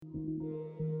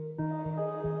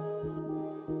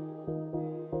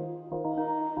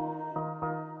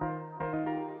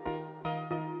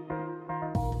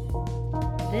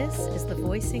This is the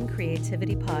Voicing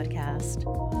Creativity Podcast,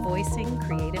 Voicing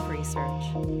Creative Research.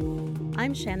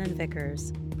 I'm Shannon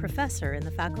Vickers, professor in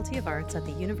the Faculty of Arts at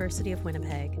the University of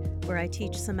Winnipeg, where I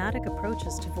teach somatic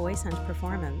approaches to voice and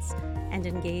performance and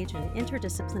engage in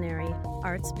interdisciplinary,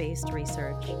 arts-based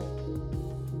research.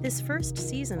 This first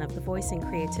season of the Voicing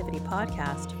Creativity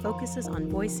Podcast focuses on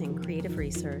voicing creative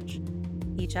research.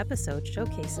 Each episode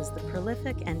showcases the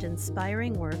prolific and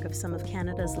inspiring work of some of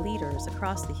Canada's leaders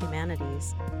across the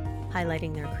humanities,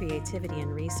 highlighting their creativity in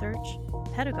research,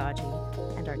 pedagogy,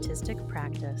 and artistic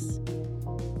practice.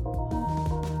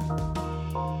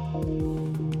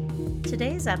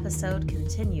 Today's episode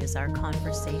continues our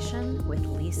conversation with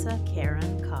Lisa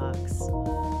Karen Cox.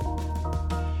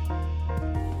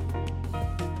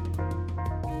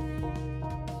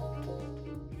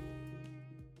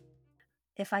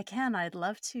 If I can, I'd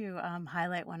love to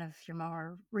highlight one of your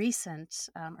more recent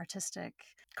artistic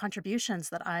contributions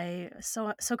that I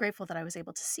so grateful that I was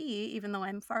able to see, even though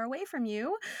I'm far away from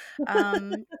you.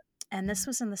 And this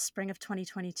was in the spring of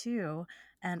 2022,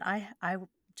 and I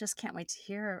just can't wait to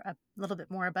hear a little bit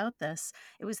more about this.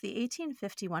 It was the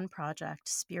 1851 project,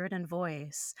 Spirit and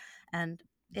Voice, and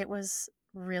it was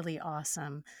really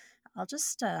awesome. I'll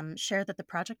just share that the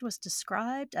project was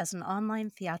described as an online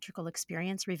theatrical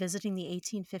experience revisiting the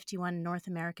 1851 North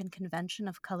American Convention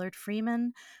of Colored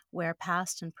Freemen, where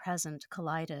past and present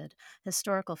collided.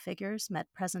 Historical figures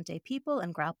met present-day people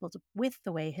and grappled with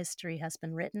the way history has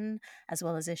been written, as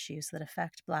well as issues that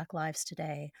affect Black lives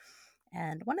today.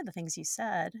 And one of the things you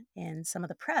said in some of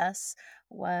the press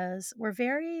was we're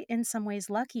very, in some ways,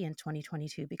 lucky in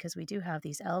 2022 because we do have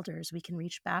these elders we can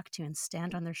reach back to and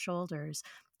stand on their shoulders,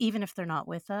 even if they're not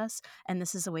with us. And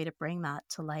this is a way to bring that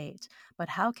to light. But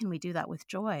how can we do that with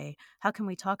joy? How can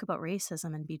we talk about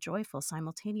racism and be joyful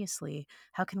simultaneously?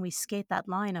 How can we skate that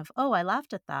line of, oh, I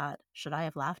laughed at that. Should I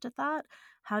have laughed at that?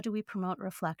 How do we promote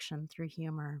reflection through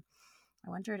humor? I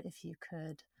wondered if you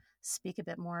could speak a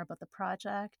bit more about the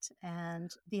project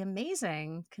and the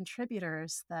amazing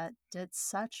contributors that did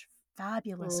such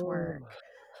fabulous work. Oh,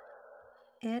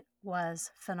 It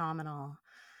was phenomenal.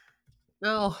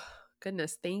 oh,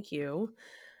 goodness, thank you.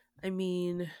 I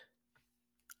mean,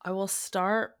 I will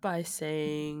start by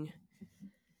saying,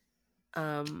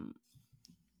 um,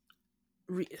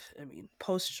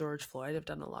 post George Floyd, I've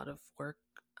done a lot of work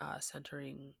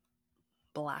centering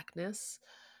Blackness.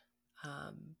 I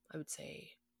would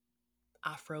say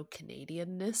Afro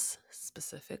Canadianness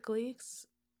specifically.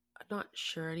 I'm not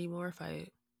sure anymore if I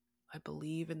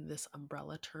believe in this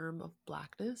umbrella term of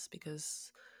Blackness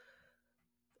because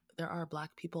there are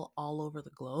Black people all over the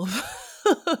globe.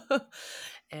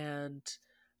 And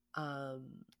um,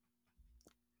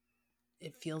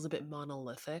 it feels a bit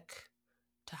monolithic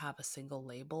to have a single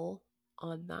label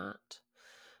on that,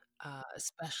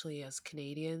 especially as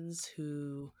Canadians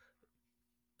who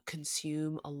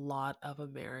consume a lot of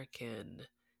American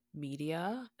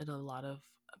media and a lot of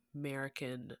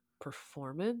American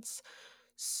performance.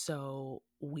 So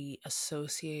we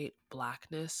associate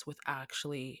Blackness with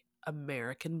actually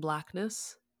American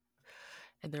Blackness.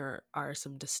 And there are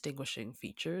some distinguishing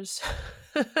features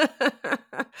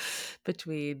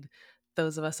between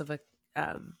those of us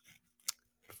um,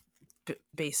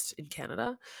 based in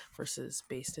Canada versus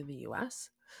based in the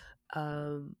US.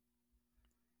 Um,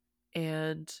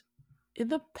 and in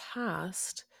the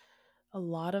past, in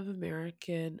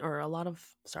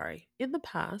the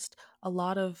past, a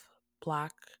lot of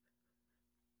Black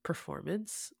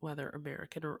performance, whether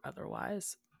American or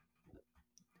otherwise,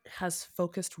 has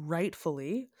focused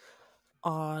rightfully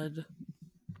on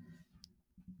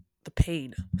the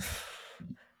pain,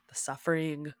 the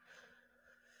suffering,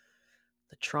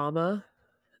 the trauma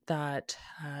that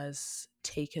has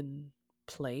taken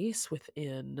place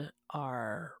within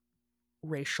our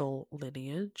racial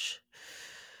lineage,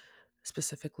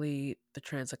 specifically the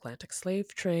transatlantic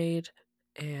slave trade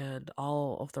and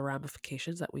all of the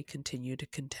ramifications that we continue to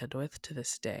contend with to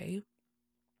this day.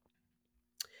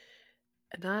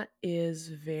 And that is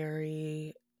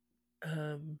very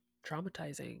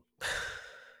traumatizing.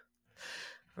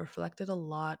 I've reflected a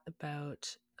lot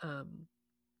about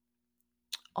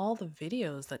all the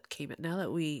videos that came in. Now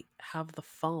that we have the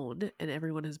phone and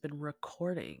everyone has been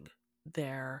recording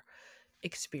their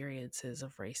experiences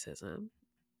of racism,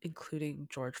 including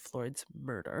George Floyd's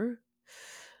murder,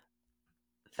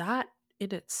 that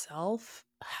in itself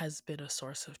has been a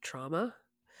source of trauma.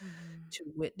 To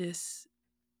witness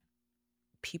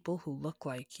people who look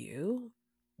like you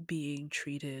being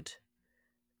treated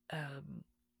um,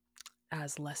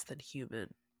 as less than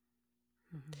human.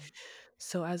 Mm-hmm.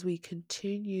 So as we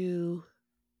continue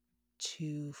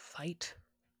to fight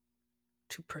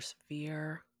to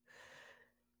persevere,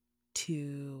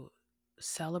 to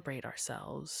celebrate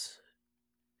ourselves,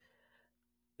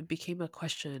 it became a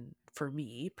question for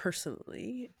me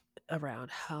personally around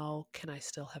how can I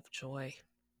still have joy?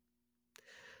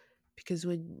 Because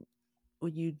when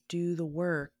you do the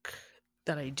work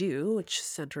that I do, which is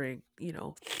centering,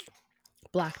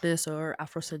 blackness or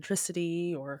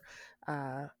Afrocentricity or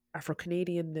Afro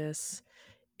Canadianness,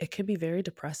 it can be very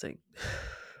depressing.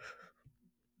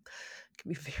 It can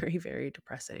be very, very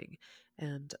depressing.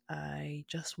 And I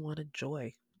just wanted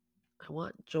joy. I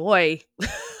want joy.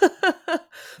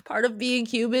 Part of being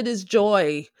human is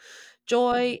joy.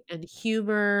 Joy and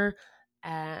humor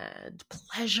and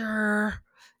pleasure,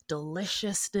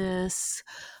 deliciousness.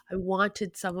 I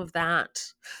wanted some of that.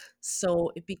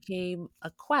 So it became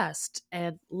a quest.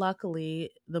 And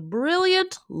luckily, the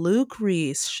brilliant Luke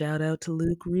Reese, shout out to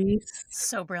Luke Reese,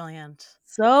 So brilliant.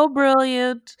 so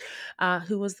brilliant,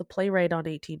 who was the playwright on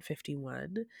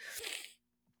 1851,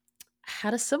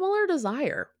 had a similar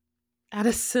desire, had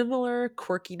a similar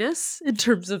quirkiness in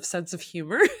terms of sense of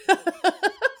humor.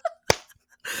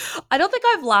 I don't think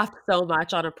I've laughed so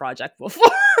much on a project before.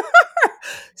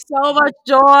 So much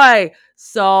joy.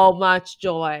 So much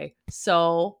joy.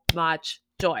 So much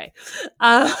joy.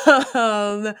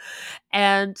 Um,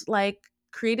 and like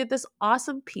created this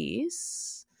awesome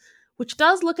piece which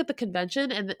does look at the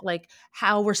convention and like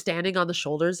how we're standing on the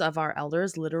shoulders of our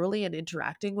elders literally and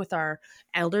interacting with our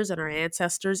elders and our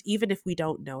ancestors even if we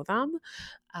don't know them,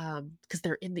 because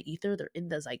they're in the ether, they're in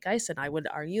the zeitgeist, and I would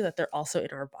argue that they're also in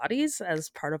our bodies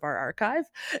as part of our archive.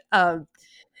 um,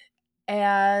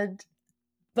 and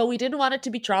but we didn't want it to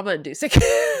be trauma inducing.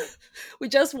 We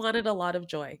just wanted a lot of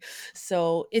joy.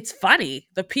 So it's funny.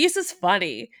 The piece is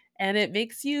funny and it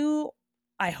makes you,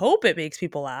 I hope it makes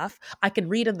people laugh. I can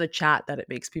read in the chat that it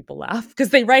makes people laugh because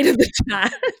they write in the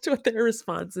chat what their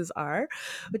responses are,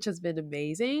 which has been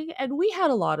amazing. And we had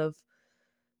a lot of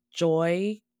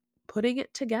joy putting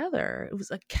it together. It was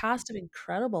a cast of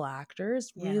incredible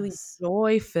actors, really Yes.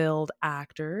 joy filled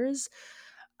actors.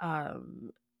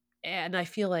 Um, and I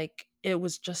feel like it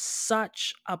was just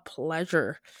such a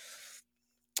pleasure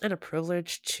and a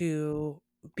privilege to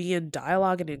be in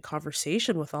dialogue and in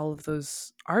conversation with all of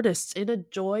those artists in a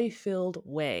joy filled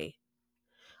way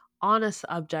on a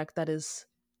subject that is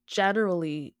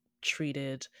generally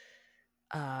treated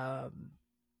um,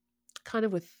 kind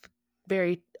of with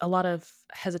a lot of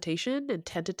hesitation and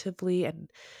tentatively.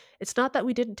 And it's not that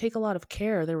we didn't take a lot of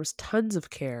care, there was tons of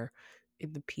care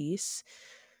in the piece,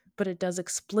 but it does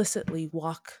explicitly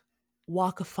walk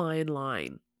a fine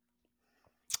line,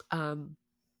 um,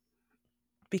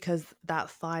 because that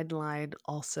fine line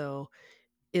also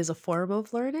is a form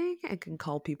of learning and can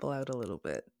call people out a little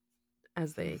bit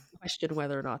as they question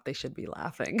whether or not they should be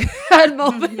laughing at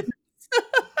moments.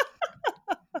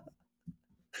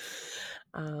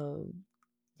 um,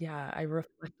 yeah, I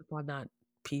reflect upon that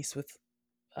piece with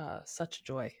such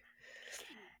joy.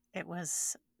 It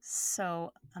was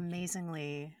so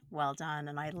amazingly well done,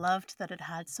 and I loved that it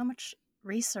had so much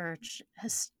research,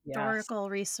 Yes. historical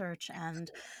research, and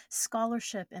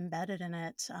scholarship embedded in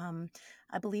it.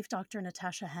 I believe Dr.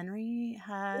 Natasha Henry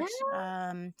Yeah.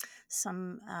 had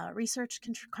some research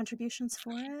contributions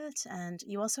for it, and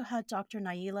you also had Dr.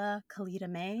 Naila Khalida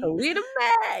May, Kalina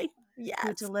May. who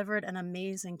Yes. delivered an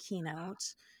amazing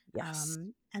keynote. Yes.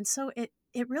 And so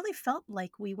it really felt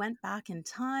like we went back in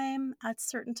time at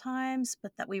certain times,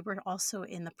 but that we were also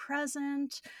in the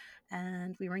present,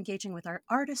 and we were engaging with our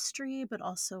artistry, but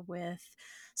also with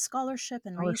scholarship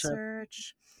and Scholarship.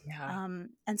 research. Yeah.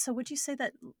 And so, would you say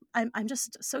that I'm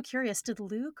just so curious? Did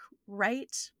Luke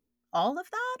write all of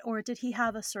that, or did he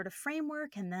have a sort of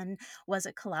framework, and then was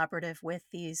it collaborative with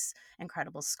these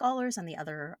incredible scholars and the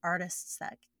other artists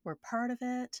that were part of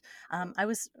it? I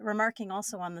was remarking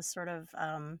also on the sort of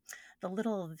the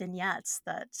little vignettes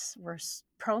that were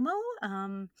promo,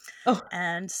 Oh,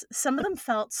 and some of them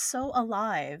felt so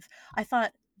alive. I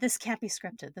thought, this can't be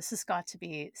scripted. This has got to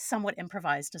be somewhat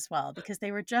improvised as well, because they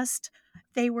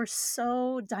were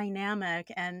so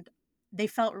dynamic, and they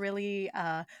felt really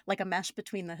like a mesh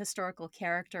between the historical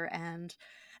character and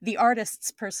the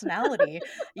artist's personality.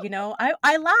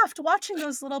 I laughed watching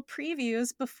those little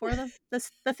previews before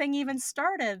the thing even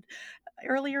started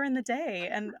earlier in the day,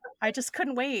 and I just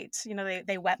couldn't wait.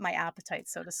 They whet my appetite,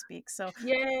 so to speak. So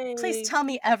please yay. tell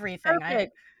me everything. I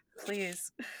Perfect.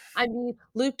 please. I mean,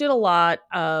 Luke did a lot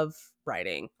of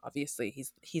writing. Obviously,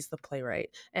 he's the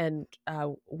playwright, and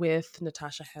with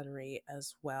Natasha Henry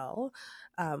as well,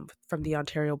 from the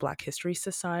Ontario Black History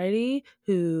Society,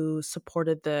 who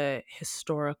supported the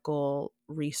historical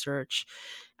research,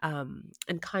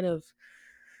 and kind of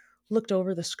looked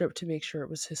over the script to make sure it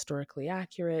was historically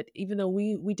accurate. Even though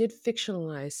we did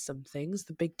fictionalize some things,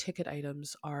 the big ticket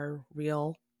items are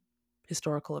real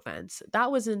historical events.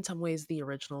 That was in some ways the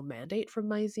original mandate from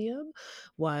Myseum,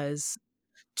 was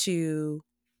to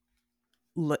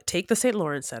take the St.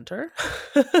 Lawrence Center.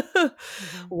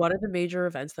 Mhm. What are the major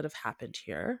events that have happened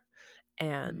here?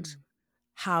 And Mm.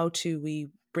 how do we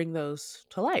bring those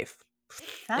to life?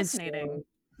 And Fascinating. so,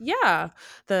 yeah,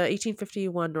 the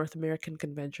 1851 North American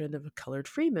Convention of Colored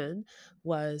Freemen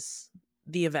was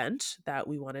the event that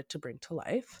we wanted to bring to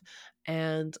life.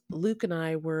 And Luke and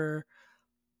I were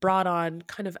brought on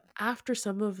kind of after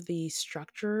some of the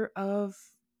structure of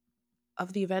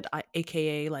the event,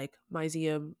 aka like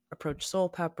Myseum approached Soul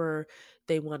Pepper.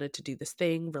 They wanted to do this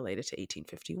thing related to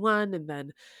 1851, and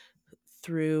then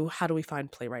through how do we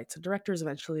find playwrights and directors,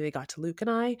 eventually they got to Luke and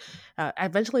I.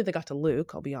 Eventually they got to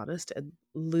Luke, I'll be honest, and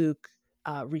Luke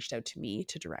reached out to me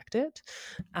to direct it.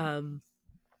 Um,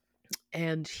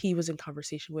 and he was in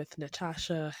conversation with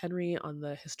Natasha Henry on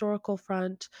the historical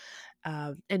front.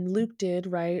 And Luke did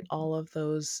write all of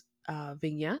those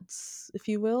vignettes, if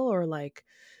you will, or like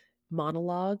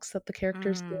monologues that the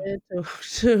characters Mm. did to,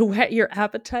 to whet your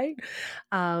appetite.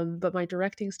 But my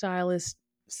directing style is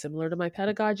similar to my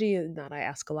pedagogy in that I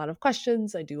ask a lot of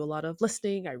questions. I do a lot of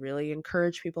listening. I really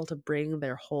encourage people to bring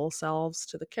their whole selves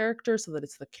to the character so that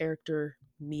it's the character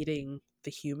meeting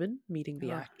the human, meeting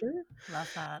the Oh, actor. love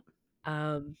that.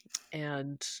 Um,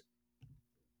 and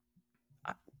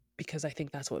uh, because I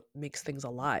think that's what makes things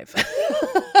alive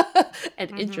and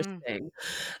Mhm. interesting.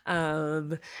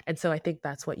 And so I think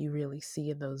that's what you really see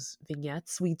in those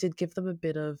vignettes. We did give them a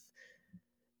bit of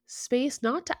space,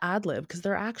 not to ad lib, because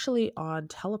they're actually on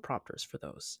teleprompters for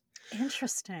those,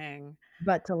 Interesting.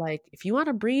 but to like, if you want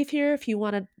to breathe here, if you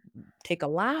want to take a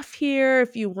laugh here,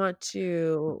 if you want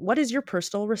to, what is your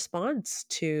personal response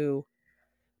to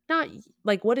not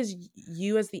like what is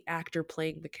you as the actor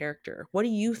playing the character? What do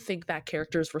you think that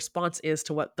character's response is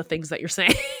to what the things that you're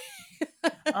saying?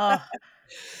 Oh,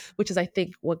 Which is, I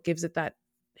think, what gives it that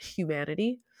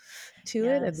humanity to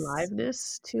it and yes.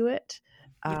 liveness to it.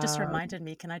 You've just Um, reminded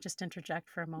me. Can I just interject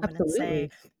for a moment and say,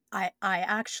 absolutely. I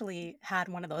actually had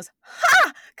one of those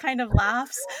 "ha" kind of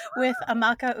laughs with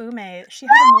Amaka Ume. She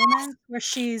had a moment where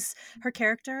her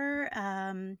character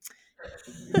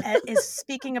is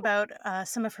speaking about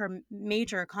some of her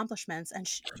major accomplishments, and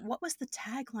what was the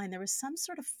tagline? There was some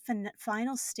sort of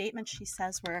final statement she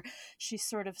says where she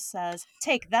sort of says,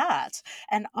 "Take that,"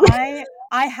 and I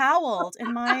howled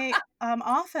in my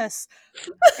office.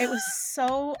 It was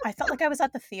so I felt like I was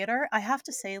at the theater. I have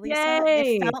to say, Lisa, it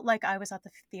Yay! felt like I was at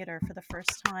the theater for the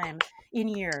first time in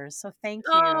years, so thank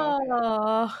you.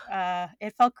 Oh,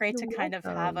 It felt great you're to kind of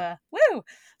have welcome. a woo!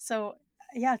 So,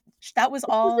 yeah, that was This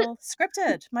is all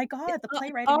scripted. My it, god, the it's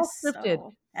playwriting all is scripted.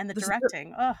 so and the This is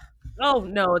directing, ugh, oh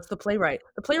no, it's the playwright.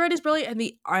 The playwright is brilliant,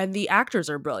 and the actors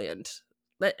are brilliant.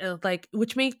 Like,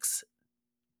 which makes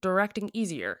directing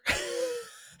easier.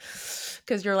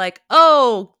 Because you're like,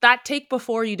 oh, that take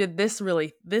before you did this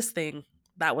thing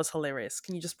that was hilarious.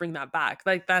 Can you just bring that back?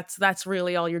 Like that's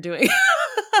really all you're doing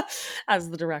as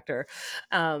the director,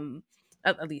 um,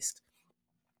 at least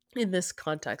in this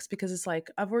context. Because it's like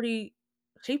I've already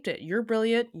shaped it. You're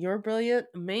brilliant. You're brilliant.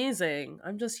 Amazing.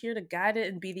 I'm just here to guide it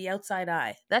and be the outside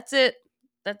eye. That's it.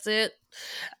 That's it.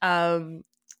 Um,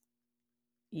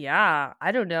 yeah,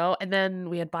 I don't know. And then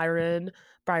we had Byron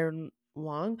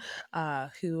Wong,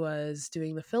 who was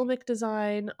doing the filmic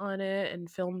design on it and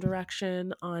film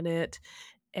direction on it,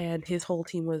 and his whole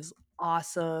team was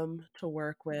awesome to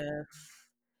work with.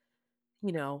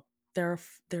 You know, they're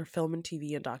film and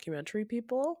TV and documentary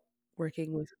people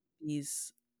working with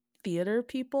these theater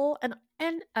people, and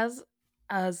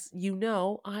as you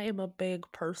know, I am a big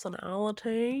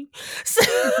personality.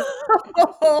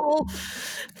 So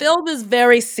film is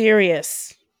very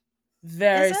serious. is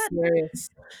Very it? serious.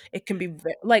 It can be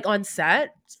like on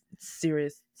set,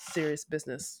 serious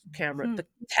business. Camera, Hmm.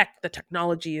 the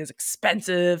technology is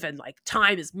expensive, and like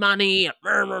time is money.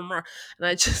 And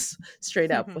I just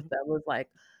straight up with them was like,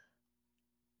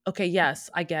 okay, yes,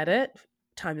 I get it.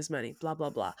 Time is money, blah, blah,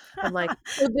 blah. I'm like,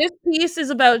 so this piece is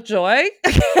about joy.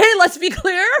 Okay, let's be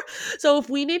clear. So if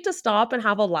we need to stop and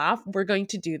have a laugh, we're going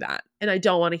to do that. And I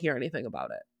don't want to hear anything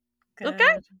about it. Okay?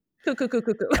 Good. Cool, cool, cool,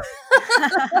 cool,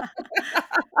 cool.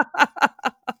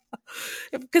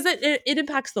 Because it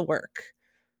impacts the work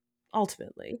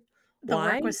ultimately. The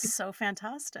Why? work was It so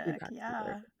fantastic, impacts the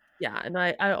work. yeah. Yeah, and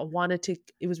I wanted to.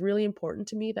 It was really important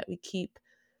to me that we keep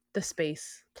the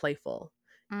space playful.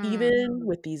 Mm. even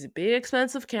with these big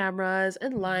expensive cameras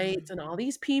and lights Mhm. and all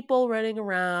these people running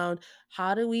around,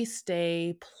 how do we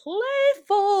stay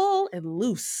playful and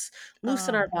loose in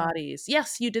Oh, our bodies?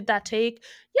 Yes, you did that take.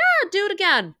 Yeah, do it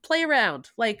again. Play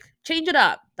around. Like, change it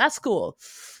up. That's cool.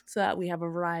 So that we have a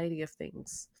variety of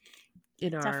things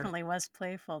in it our definitely was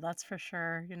playful, that's for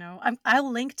sure, you know?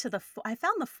 I'll link to the f I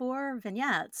found the 4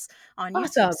 vignettes on YouTube,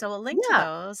 awesome. so I'll link to Yeah,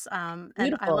 those, and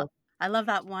beautiful. I love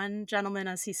that one gentleman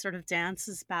as he sort of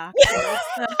dances back towards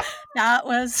the that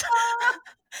was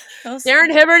those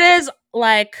Darren Hibbert is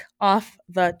like off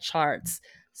the charts.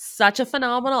 Such a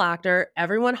phenomenal actor.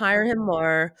 Everyone hire him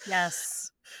more. yes.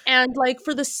 And like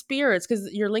for the spirits, because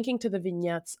you're linking to the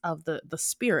vignettes of the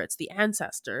spirits, the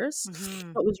ancestors.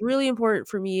 Mhm. What was really important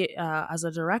for me as a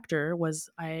director was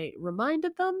I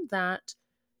reminded them that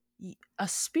a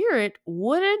spirit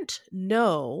wouldn't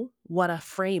know what a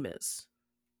frame is.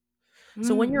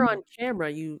 So when you're Mm. on camera,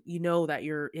 you know that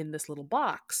you're in this little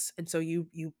box, and so you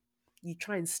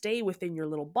try and stay within your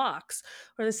little box.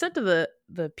 Or I said to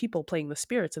the people playing the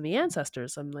spirits and the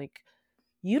ancestors, I'm like,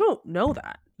 you don't know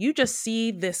that. You just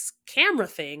see this camera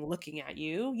thing looking at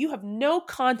you. You have no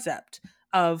concept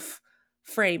of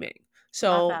framing. Love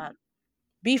So that.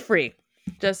 be free.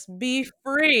 Just be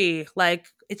free. Like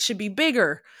it should be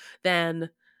bigger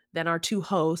than our two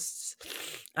hosts,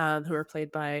 who are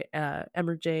played by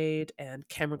Emma Jade and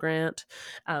Cameron Grant.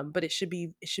 But it should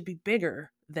be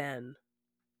bigger than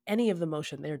any of the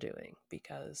motion they're doing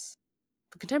because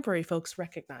the contemporary folks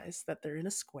recognize that they're in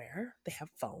a square. They have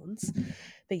phones.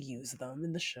 They use them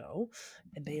in the show,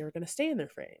 and they are going to stay in their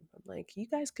frame. I'm like, you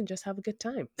guys can just have a good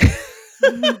time.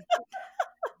 Mhm.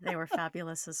 They were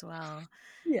fabulous as well.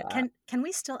 Yeah. Can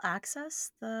we still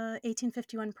access the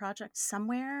 1851 project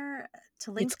somewhere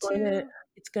to It's link going to to?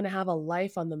 it's going to have a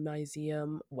life on the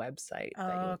museum website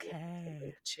that you'll be able to link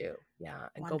Okay. to. Yeah,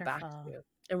 and go back Wonderful. to.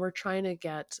 And we're trying to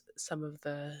get some of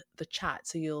the chat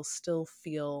so you'll still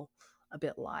feel a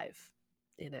bit live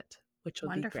in it, which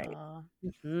would be great. Wonderful.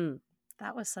 Mhm.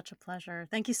 That was such a pleasure.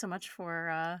 Thank you so much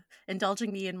for,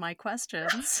 indulging me in my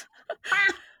questions.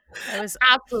 It was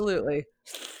Absolutely.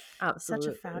 such a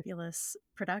Absolutely. fabulous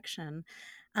production.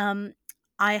 Um,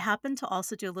 I happened to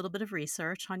also do a little bit of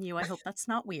research on you. I hope that's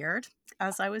not weird,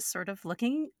 as I was sort of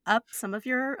looking up some of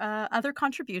your other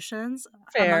contributions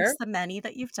Fair. amongst the many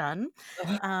that you've done.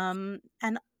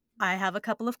 And I have a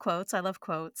couple of quotes. I love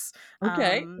quotes.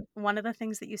 Okay. One of the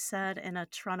things that you said in a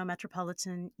Toronto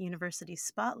Metropolitan University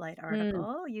Spotlight Mm.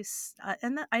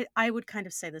 article, I would kind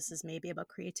of say this is maybe about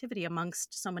creativity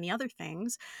amongst so many other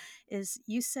things, is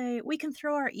you say we can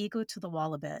throw our ego to the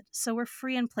wall a bit. So we're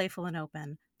free and playful and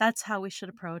open. That's how we should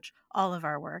approach all of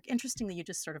our work. Interestingly, you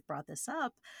just sort of brought this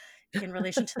up in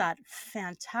relation to that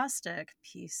fantastic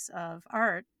piece of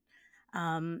art.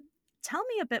 Um, Tell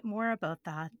me a bit more about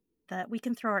that. That we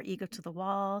can throw our ego to the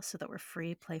wall so that we're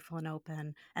free, playful, and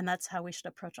open. And that's how we should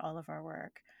approach all of our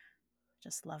work.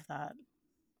 Just love that.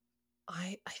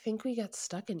 I think we get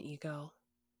stuck in ego.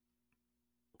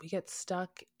 We get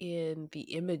stuck in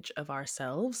the image of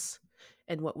ourselves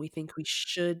and what we think we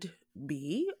should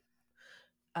be,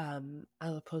 as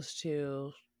opposed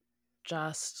to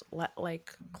just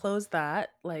close that,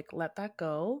 like let that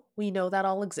go. We know that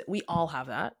all exist. We all have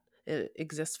that. It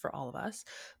exists for all of us.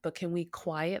 But can we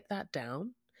quiet that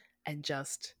down and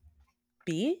just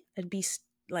be and be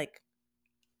like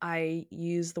I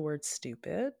use the word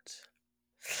stupid.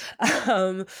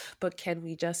 um, but can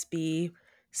we just be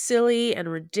silly and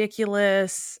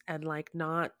ridiculous and like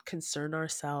not concern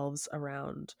ourselves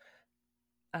around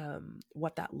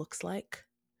what that looks like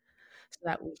so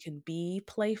that we can be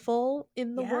playful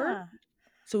in the work, Yeah,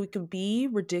 so we can be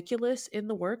ridiculous in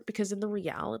the work, because in the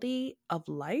reality of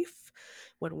life,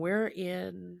 when we're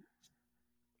in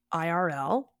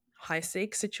IRL, high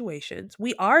stakes situations,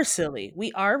 we are silly,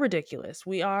 we are ridiculous,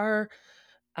 we are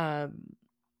um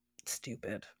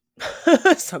stupid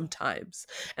sometimes.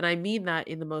 And I mean that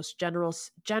in the most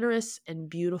generous and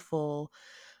beautiful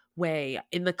way,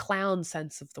 in the clown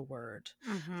sense of the word.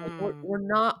 Like hmm, we're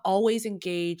not always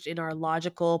engaged in our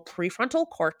logical prefrontal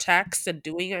cortex and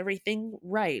doing everything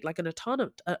right like an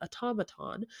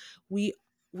automaton. We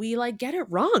like get it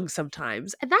wrong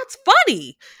sometimes, and that's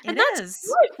funny, it and that's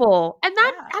is. joyful, and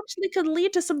that Yeah, actually can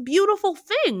lead to some beautiful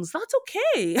things. That's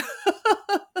okay.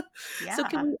 So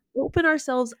can yeah. we open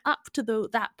ourselves up to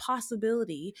that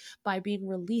possibility by being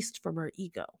released from our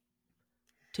ego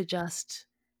to just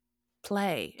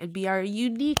play and be our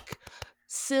unique,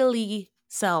 silly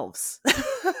selves?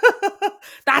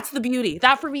 That's the beauty.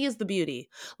 That for me is the beauty.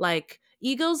 Like,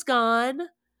 ego's gone,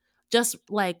 just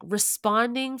like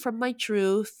responding from my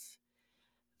truth.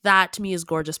 That to me is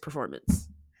gorgeous performance.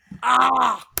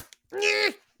 Ah!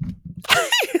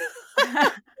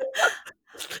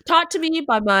 Taught to me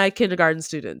by my kindergarten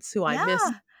students who I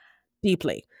miss Yeah.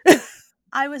 deeply.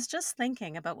 I was just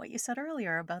thinking about what you said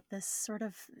earlier about this sort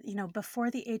of,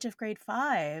 before the age of grade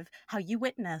 5, how you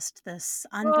witnessed this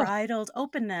Oh, unbridled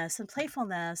openness and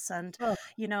playfulness and, oh.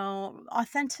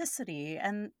 authenticity.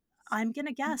 And I'm going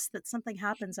to guess that something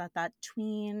happens at that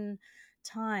tween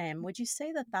time. Would you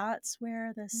say that that's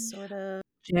where this sort of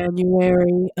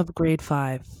January of grade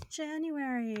 5.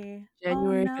 January?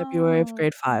 Oh January, February of no.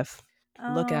 grade 5.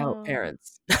 Look out, Oh,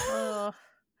 parents. oh.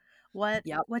 What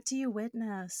Yep. what do you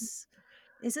witness?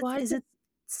 Is it Well, I is just it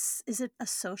is it a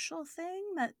social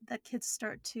thing that kids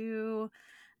start to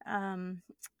um,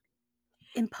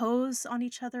 impose on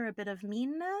each other a bit of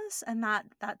meanness, and that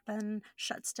then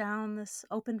shuts down this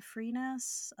open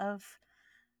freeness of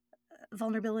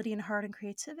vulnerability and heart and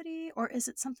creativity, or is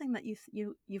it something that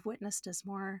you've witnessed as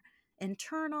more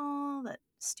internal, that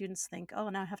students think, oh,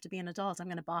 now I have to be an adult, I'm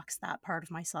going to box that part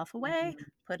of myself away,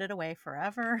 Mhm. put it away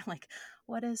forever? Like,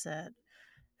 what is it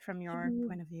from I your mean,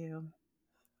 point of view?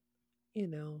 you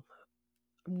know,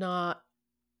 I'm not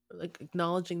like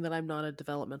acknowledging that I'm not a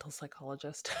developmental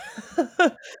psychologist.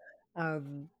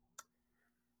 um,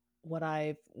 what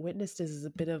I've witnessed is a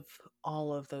bit of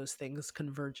all of those things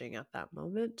converging at that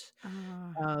moment.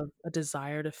 uh, A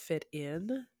desire to fit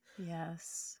in,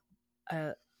 yes.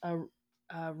 a, a,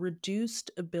 a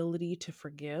reduced ability to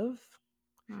forgive,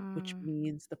 which Mm,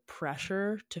 means the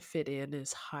pressure to fit in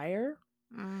is higher,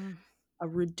 mm, a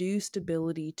reduced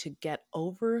ability to get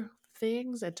over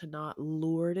things and to not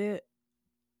lord it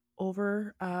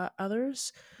over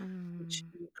others, which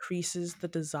mm. increases the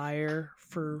desire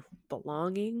for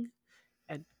belonging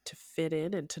and to fit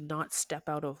in and to not step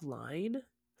out of line.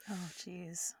 Oh,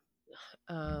 geez.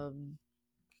 Um,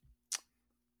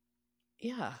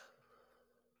 yeah,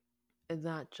 and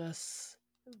that just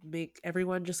make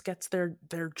everyone just gets their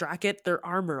jacket, their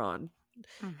armor on,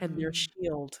 and their Mm-hmm.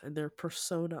 shield and their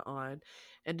persona on,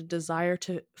 and a desire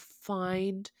to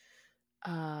find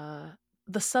uh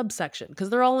the subsection because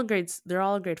they're all in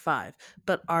grade 5,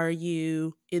 but are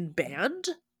you in band,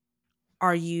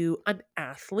 are you an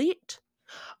athlete,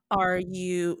 are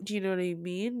you, do you know what I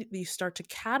mean? You start to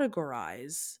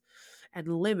categorize and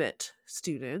limit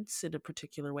students in a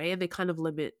particular way, and they kind of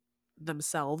limit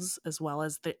themselves as well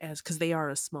as because they are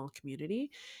a small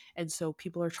community, and so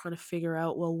people are trying to figure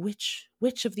out, well, which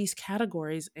of these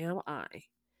categories am I,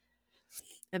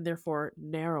 and therefore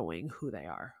narrowing who they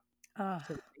are Oh,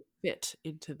 so that they fit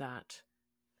into that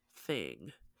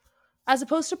thing, as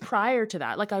opposed to prior to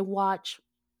that. Like, I watch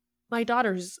my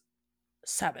daughter's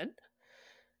 7,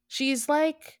 she's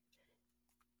like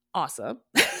awesome.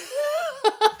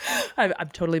 I'm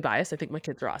totally biased. I think my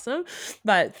kids are awesome,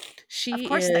 but of she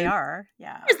course they is. are.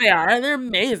 Yeah. Yes, they are. They're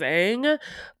amazing.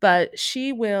 But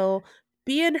she will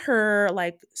be in her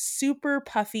like super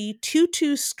puffy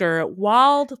tutu skirt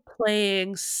while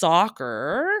playing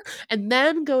soccer, and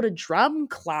then go to drum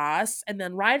class, and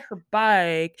then ride her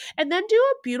bike, and then do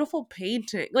a beautiful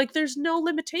painting. Like, there's no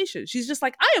limitation. She's just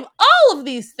like, I am all of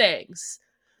these things.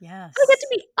 I get to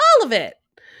Yes. be all of it.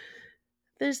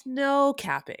 There's no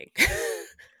capping.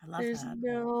 I love There's that.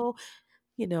 no,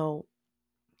 you know,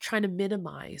 trying to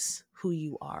minimize who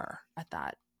you are at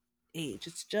that age.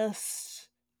 It's just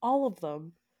all of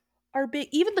them are big.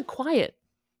 Even the quiet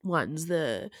ones,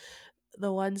 the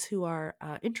ones who are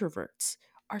introverts,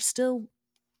 are still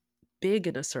big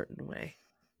in a certain way.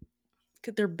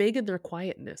 They're big in their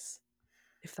quietness,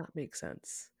 if that makes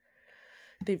sense.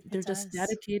 It They're just does.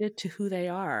 dedicated to who they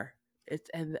are. It's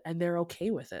and they're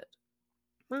okay with it.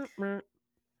 Meh, meh.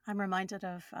 I'm reminded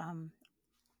of,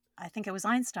 I think it was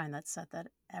Einstein that said that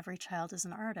every child is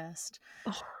an artist,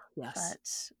 Oh, yes,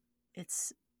 but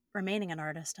it's remaining an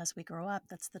artist as we grow up.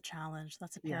 That's the challenge.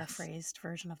 That's a yes, paraphrased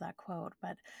version of that quote.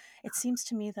 But it seems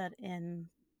to me that in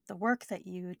the work that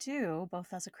you do,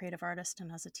 both as a creative artist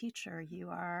and as a teacher, you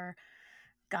are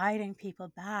guiding people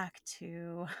back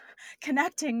to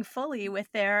connecting fully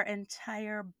with their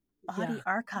entire body yeah.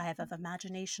 archive of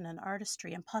imagination and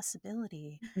artistry and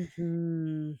possibility.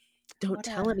 Mhm. Don't What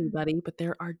tell a anybody, but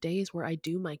there are days where I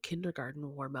do my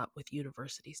kindergarten warm up with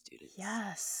university students.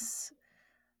 yes.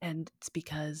 And it's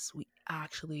because we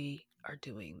actually are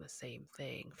doing the same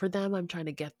thing. For them, I'm trying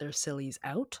to get their sillies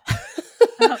out.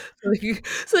 Oh,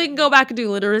 So they can go back and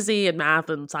do literacy and math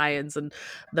and science and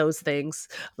those things.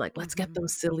 I'm like, let's get mhm.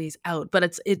 those sillies out.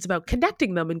 But it's about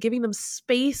connecting them and giving them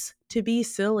space to be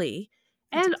silly,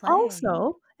 And to and play.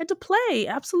 also and to play.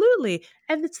 Absolutely.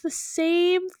 And it's the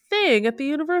same thing at the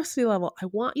university level. I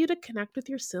want you to connect with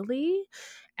your silly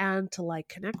and to like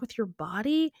connect with your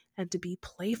body and to be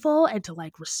playful and to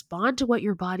like respond to what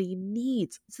your body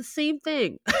needs. It's the same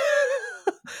thing.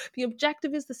 The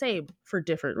objective is the same for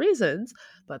different reasons,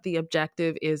 but the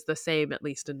objective is the same, at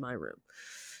least in my room.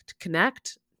 To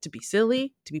connect, to be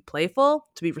silly, to be playful,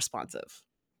 to be responsive.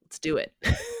 Let's do it.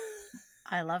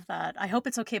 I love that. I hope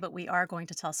it's okay, but we are going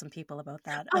to tell some people about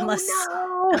that, Oh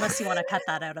no. unless you wanna cut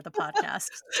that out of the podcast.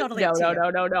 Totally up No, to no,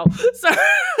 you. no, no, no. Sorry.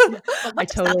 But I what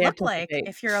does that totally look like? anticipate.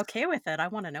 If you're okay with it, I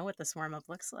wanna know what this warm up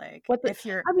looks like. What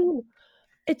the I mean,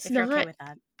 it's If you're okay not with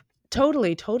that.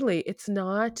 totally, totally. It's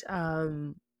not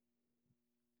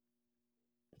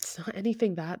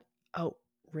anything that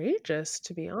outrageous,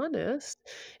 to be honest.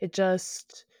 It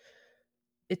just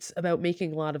it's about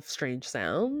making a lot of strange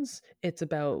sounds. It's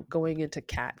about going into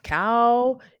cat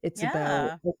cow. It's about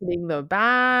Yeah. opening the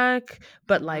back,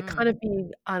 but like kind Mhm. of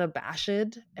being unabashed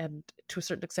and to a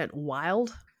certain extent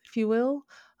wild, if you will,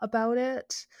 about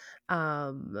it.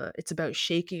 It's about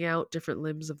shaking out different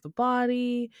limbs of the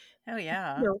body. Oh, You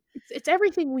yeah. know, it's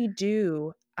everything we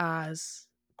do as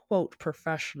quote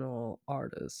professional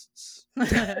artists.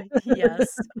 Yes.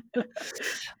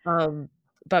 um,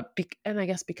 and I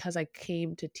guess because I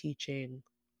came to teaching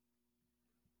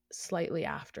slightly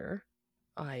after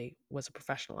I was a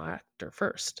professional actor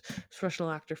first,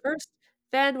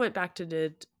 then went back to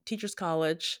did teachers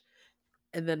college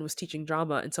and then was teaching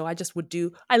drama. And so I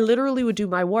literally would do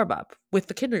my warm up with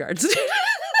the kindergarten students.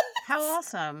 How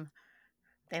awesome.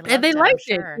 They And they loved it, I'm liked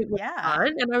it. sure. It was Yeah.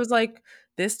 fun. And I was like,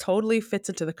 this totally fits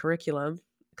into the curriculum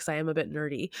because I am a bit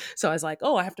nerdy. So I was like,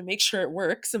 oh, I have to make sure it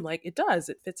works. I'm like, it does.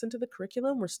 It fits into the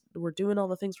curriculum. We're doing all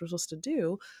the things we're supposed to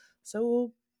do.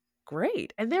 So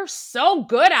great. And they're so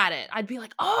good at it. I'd be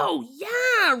like, oh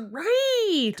yeah,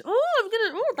 right.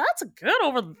 Oh, that's good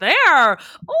over there.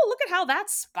 Oh, look at how that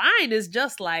spine is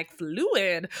just like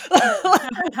fluid.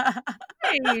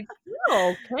 Right.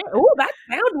 Okay. Oh, that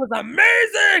sound was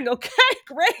amazing. Okay,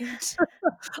 great.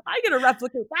 I gotta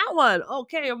replicate that one.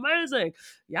 Okay, amazing.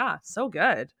 Yeah, so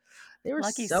good. They were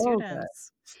Lucky so good.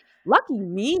 students. Lucky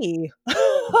me.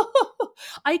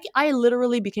 I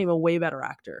literally became a way better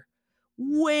actor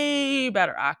once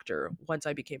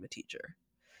I became a teacher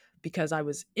because I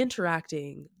was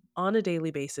interacting on a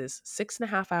daily basis,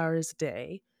 6.5 hours a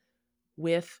day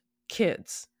with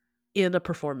kids in a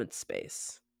performance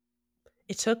space.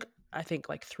 It took, I think,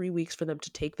 like 3 weeks for them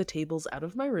to take the tables out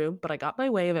of my room, but I got my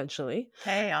way eventually.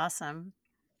 Hey, awesome.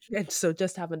 And so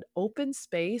just have an open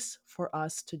space for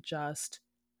us to just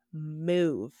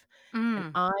move. And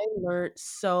Mm. I learned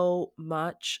so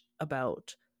much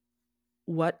about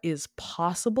what is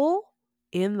possible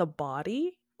in the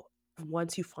body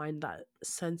once you find that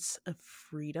sense of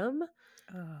freedom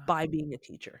Ugh, by being a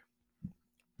teacher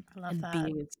I love and that.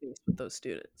 being in space with those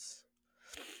students.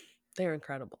 They're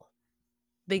incredible.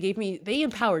 They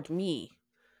empowered me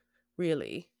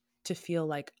really to feel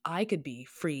like I could be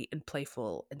free and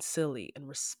playful and silly and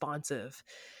responsive.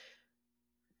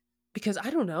 Because I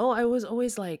don't know, I was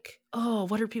always like, oh,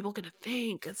 what are people gonna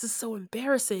think? This is so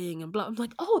embarrassing and blah. I'm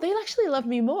like, oh, they actually love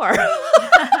me more.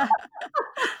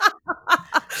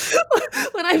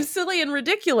 When I'm silly and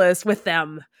ridiculous with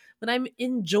them, when I'm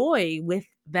in joy with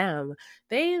them,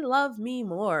 they love me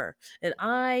more. And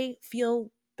I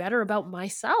feel better about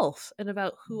myself and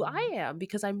about who I Mhm. am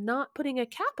because I'm not putting a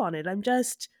cap on it. I'm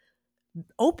just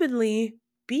openly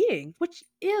being, which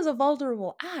is a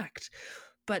vulnerable act,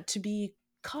 but to be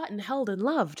caught and held and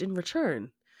loved in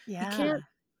return. You can't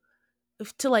Yeah,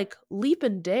 to like leap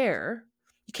and dare.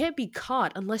 You can't be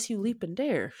caught unless you leap and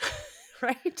dare,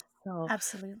 right? So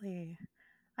absolutely.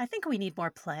 I think we need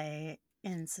more play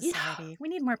in yeah, society. We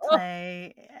need more oh,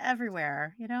 play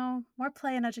everywhere, more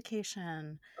play in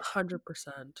education,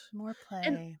 100%. more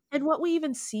And play. and what we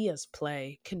even see as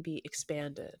play can be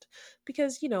expanded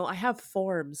because I have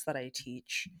forms that I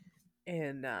teach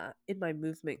in my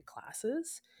movement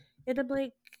classes, and I'm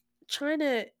like trying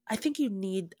to. I think you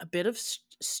need a bit of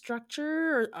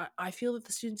structure. Or I feel that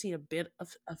the students need a bit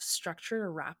of structure to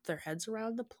wrap their heads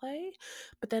around the play.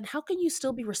 But then, how can you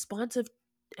still be responsive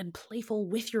and playful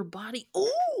with your body?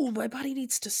 Oh, my body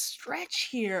needs to stretch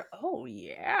here. Oh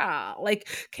yeah, like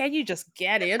can you just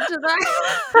get into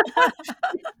that?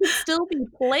 You can still be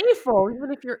playful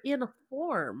even if you're in a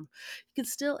form. You can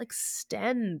still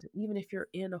extend even if you're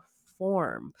in a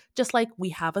form. Just like we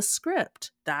have a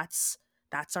script. That's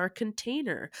our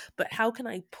container. But how can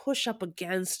I push up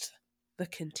against the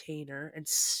container and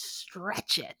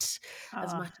stretch it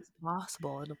as Oh, much as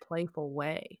possible in a playful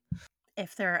way?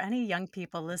 if there are any young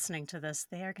people listening to this,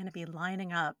 they are going to be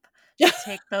lining up to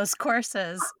take those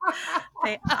courses.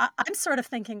 I'm sort of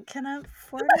thinking, can a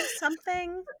 40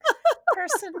 something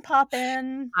person pop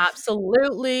in.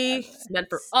 Absolutely. It's meant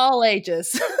for S all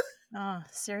ages. Oh,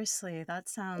 seriously, that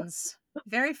sounds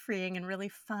very freeing and really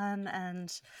fun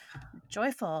and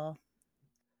joyful.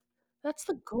 That's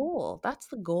the goal. That's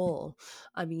the goal.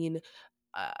 I mean,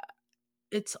 uh,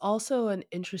 it's also an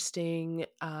interesting,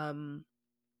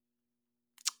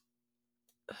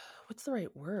 what's the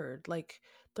right word? Like,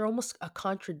 they're almost a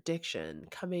contradiction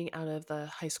coming out of the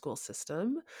high school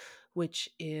system, which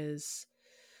is,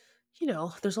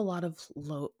 there's a lot of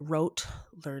rote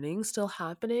learning still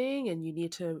happening, and you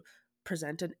need to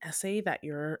present an essay that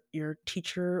your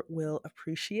teacher will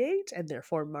appreciate and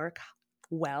therefore mark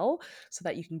well so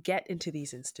that you can get into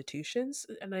these institutions.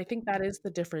 And I think that is the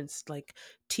difference, like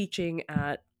teaching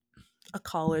at a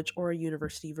college or a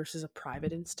university versus a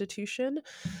private institution.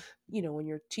 When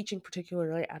you're teaching,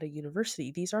 particularly at a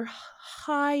university, these are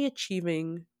high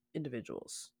achieving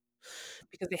individuals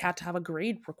because they had to have a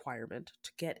grade requirement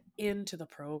to get into the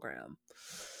program.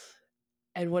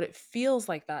 And what it feels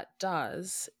like that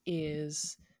does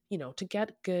is, to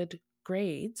get good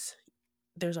grades,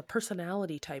 there's a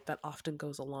personality type that often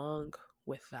goes along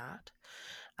with that.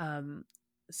 Um,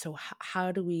 so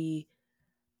how do we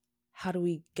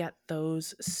get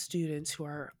those students who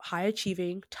are high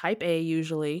achieving, type A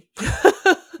usually,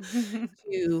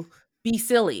 to be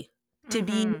silly, to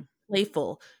be Mhm.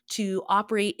 playful, to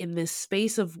operate in this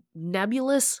space of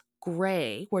nebulous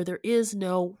gray where there is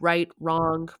no right,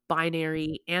 wrong,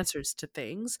 binary answers to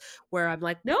things, where I'm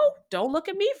like, no, don't look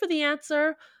at me for the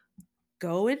answer.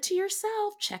 Go into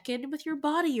yourself, check in with your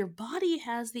body. Your body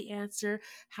has the answer.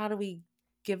 How do we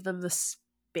give them the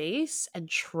space and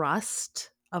trust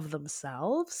of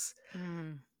themselves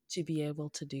Mm. to be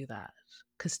able to do that?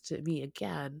 Because to me,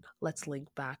 again, let's link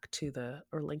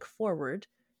forward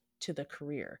to the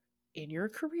career. In your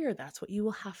career, that's what you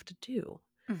will have to do.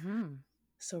 Mhm.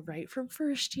 So, right from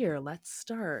first year, let's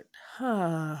start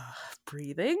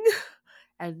breathing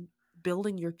and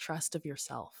building your trust of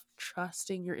yourself,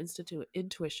 trusting your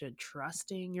intuition,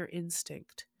 trusting your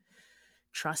instinct,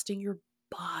 trusting your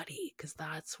body, because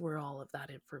that's where all of that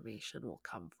information will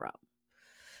come from,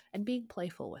 and being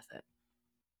playful with it.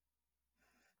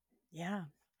 Yeah.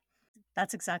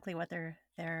 That's exactly what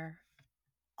they're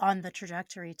on the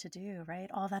trajectory to do, right?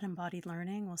 All that embodied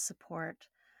learning will support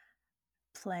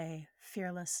play,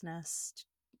 fearlessness,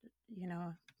 you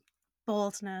know,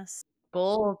 boldness,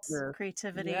 Boldness.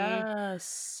 creativity.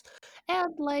 Yes.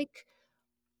 And like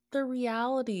the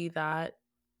reality that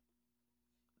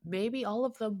maybe all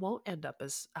of them won't end up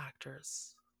as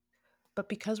actors, but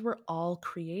because we're all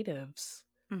creatives,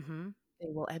 Mhm. they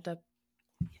will end up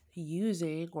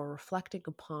using or reflecting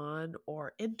upon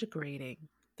or integrating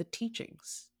the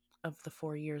teachings of the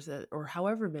 4 years or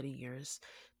however many years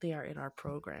they are in our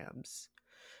programs.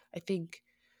 I think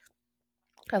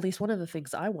at least one of the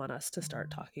things I want us to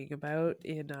start talking about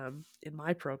in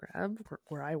my program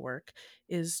where I work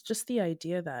is just the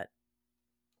idea that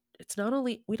it's not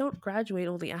only we don't graduate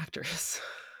only actors.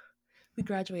 We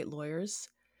graduate lawyers,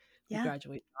 we Yeah,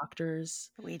 graduate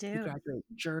doctors, we we do. graduate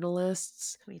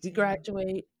journalists, We we do.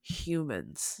 graduate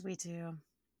humans. We do.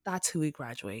 That's who we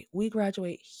graduate. We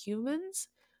graduate humans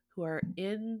who are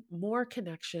in more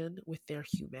connection with their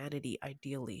humanity,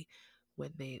 ideally,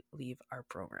 when they leave our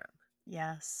program.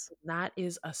 Yes. That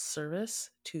is a service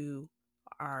to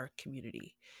our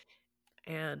community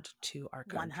and to our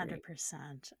country.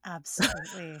 100%.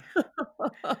 Absolutely.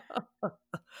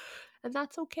 And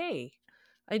that's okay.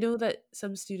 I know that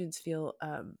some students feel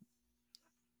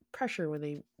pressure when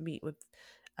they meet with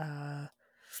uh,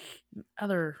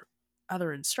 other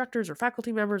instructors or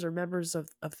faculty members or members of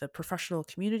the professional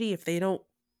community. If they don't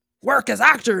work as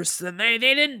actors, then they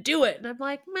didn't do it. And I'm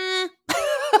like, meh.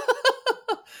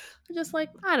 I'm just like,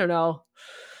 I don't know.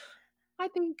 I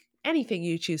think anything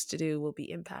you choose to do will be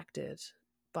impacted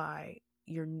by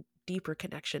your deeper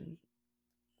connection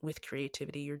with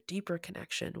creativity, your deeper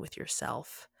connection with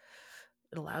yourself.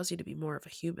 It allows you to be more of a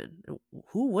human.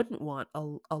 Who wouldn't want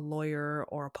a lawyer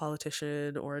or a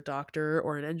politician or a doctor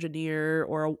or an engineer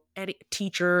or any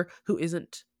teacher who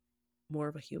isn't more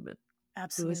of a human,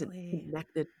 who isn't Absolutely.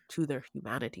 connected to their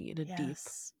humanity in a deep,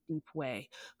 Yes. deep way,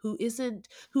 who is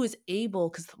able,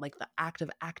 because like the act of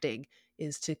acting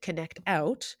is to connect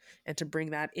out and to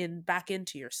bring that in back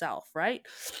into yourself, right?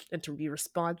 And to be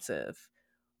responsive.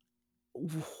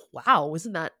 Wow,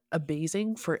 isn't that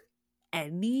amazing for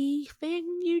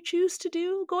anything you choose to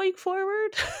do going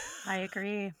forward? I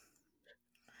agree.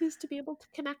 Is to be able to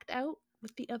connect out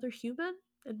with the other human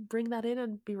and bring that in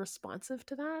and be responsive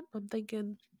to that. I'm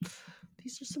thinking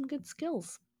these are some good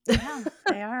skills. Yeah,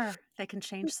 they are. They can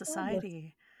change Regardless.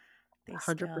 society, these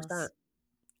skills. 100%.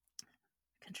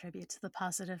 contribute to the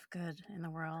positive good in the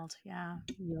world. Yeah.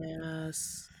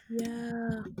 Yes.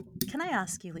 Yeah. Can I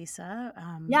ask you, Lisa,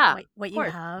 Yeah, what of you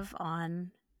course. have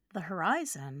on the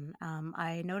horizon?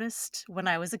 I noticed when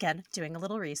I was again doing a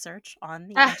little research on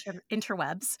the Ah,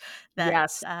 interwebs that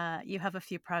yes, you have a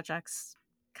few projects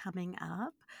coming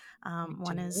up. I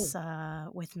One do. is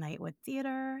with Nightwood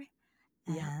Theater,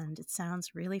 Yep. and it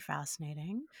sounds really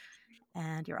fascinating.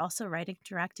 And you're also writing,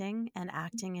 directing, and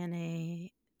acting in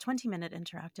a 20-minute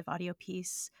interactive audio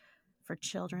piece for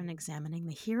children examining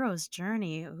the hero's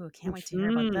journey. Ooh, can't wait to hear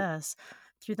about Mhm. this.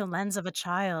 Through the lens of a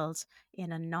child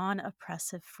in a non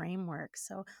oppressive framework.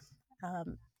 So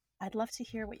um, I'd love to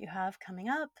hear what you have coming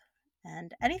up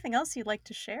and anything else you'd like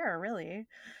to share, really.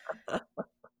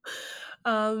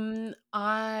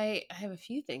 I have a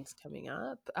few things coming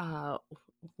up.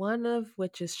 One of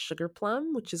which is Sugar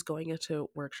Plum, which is going into a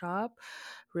workshop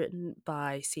written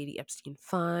by Sadie Epstein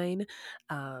Fine,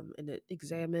 and it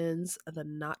examines the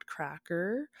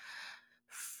Nutcracker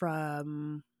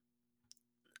from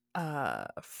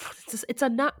it's a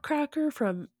Nutcracker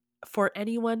from for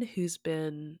anyone who's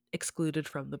been excluded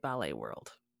from the ballet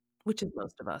world, which is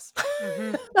most of us.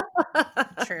 Hmm.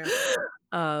 True.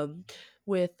 um,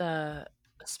 with a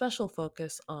special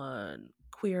focus on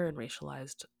queer and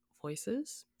racialized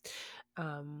voices.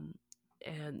 Um,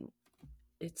 and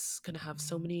it's going to have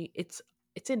so many it's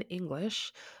in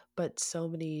English, but so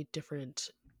many different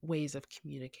ways of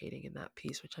communicating in that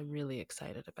piece, which I'm really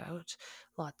excited about.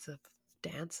 Lots of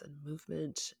dance and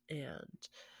movement and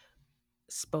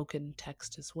spoken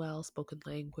text as well, spoken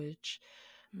language,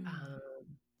 Mm.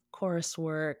 um, chorus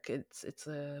work. It's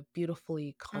a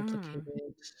beautifully Mm. complicated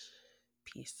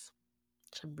piece,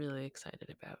 which I'm really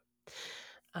excited about.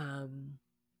 Um,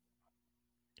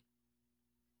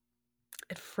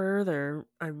 and further,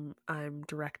 I'm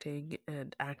directing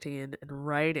and acting in and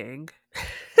writing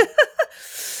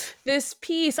this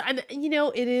piece. And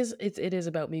it is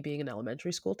about me being an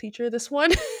elementary school teacher. This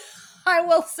one, I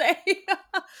will say,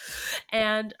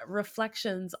 and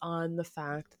reflections on the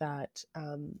fact that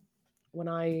when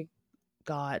I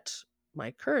got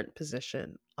my current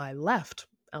position, I left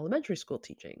elementary school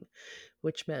teaching,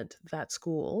 which meant that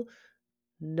school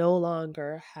no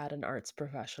longer had an arts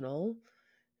professional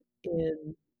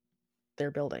in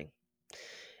their building.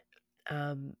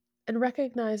 Um, and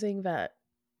recognizing that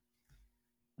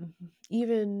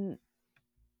even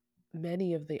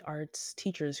many of the arts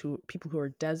teachers people who are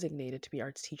designated to be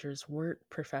arts teachers weren't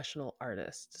professional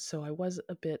artists. So I was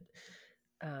a bit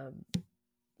um,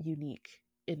 unique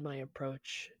in my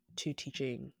approach to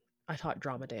teaching. I taught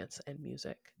drama, dance, and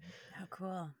music. How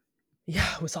cool.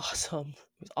 Yeah, it was awesome.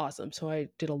 It was awesome. So I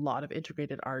did a lot of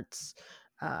integrated arts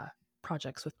uh,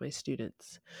 projects with my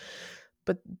students.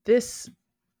 But this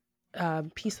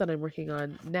piece that I'm working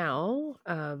on now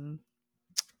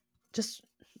just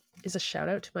is a shout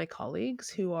out to my colleagues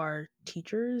who are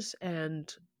teachers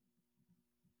and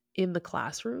in the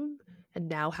classroom and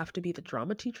now have to be the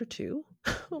drama teacher too.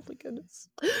 Oh my goodness.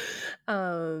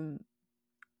 Um,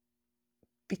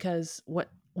 because what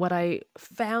I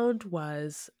found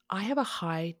was I have a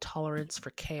high tolerance for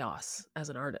chaos as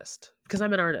an artist. Because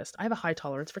I'm an artist, I have a high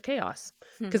tolerance for chaos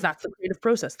because that's the creative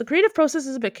process. The creative process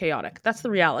is a bit chaotic. That's the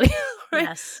reality, right?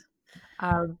 Yes.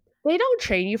 They don't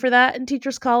train you for that in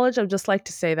teachers college. I would just like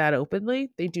to say that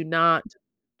openly. They do not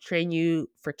train you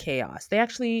for chaos. They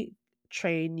actually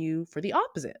train you for the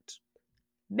opposite,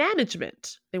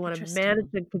 management. They want to manage Interesting.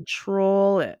 and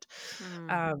control it,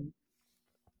 Mm. um,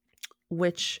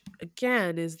 which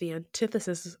again is the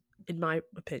antithesis, in my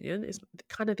opinion, is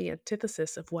kind of the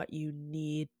antithesis of what you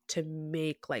need to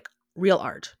make like real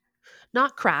art,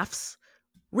 not crafts,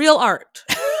 real art.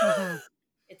 Hmm.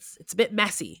 It's a bit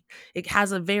messy. It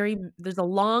has there's a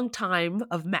long time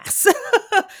of mess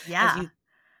as Yeah. you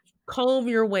comb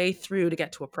your way through to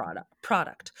get to a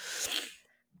product.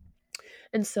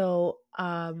 And so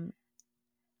I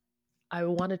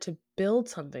wanted to build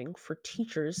something for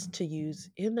teachers to use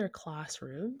in their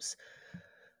classrooms,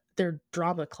 their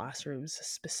drama classrooms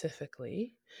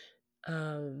specifically.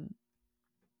 Um,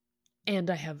 and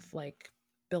I have like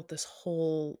built this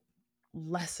whole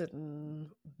lesson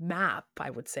map, I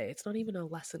would say. It's not even a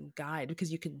lesson guide because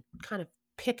you can kind of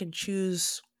pick and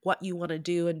choose what you want to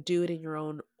do and do it in your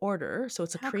own order. So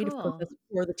it's a How creative cool. process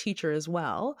for the teacher as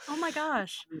well. Oh my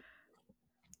gosh.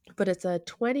 But it's a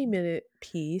 20-minute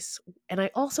piece. And I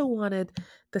also wanted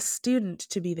the student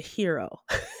to be the hero.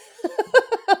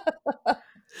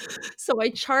 So I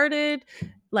charted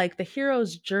like the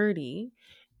hero's journey,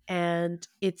 and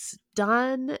it's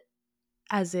done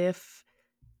as if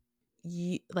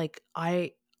like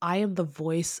I am the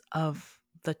voice of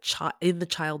the child in the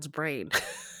child's brain.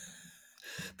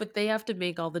 but they have to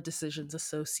make all the decisions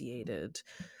associated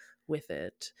with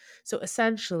it. So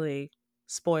essentially,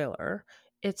 spoiler,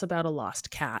 it's about a lost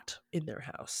cat in their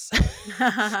house.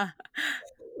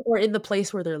 Or in the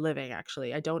place where they're living,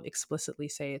 actually. I don't explicitly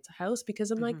say it's a house because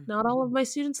I'm like, Mhm. not all of my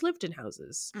students lived in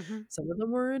houses. Mhm. Some of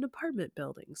them were in apartment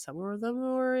buildings, some of them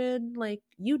were in like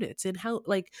units in house,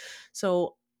 like,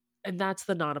 so, and that's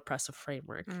the non-oppressive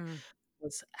framework, Mm.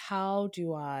 was how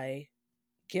do I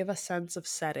give a sense of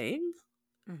setting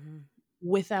Mhm.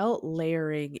 without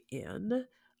layering in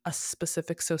a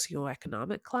specific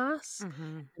socioeconomic class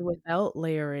Mhm. and without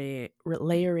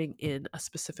layering in a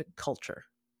specific culture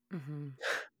Mhm.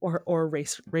 or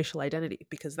racial identity,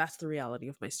 because that's the reality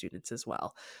of my students as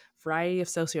well. Variety of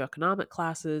socioeconomic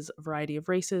classes, a variety of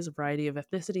races, a variety of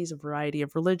ethnicities, a variety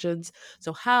of religions.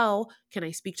 So how can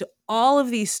I speak to all of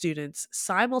these students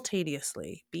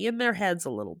simultaneously, be in their heads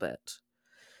a little bit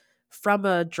from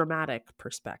a dramatic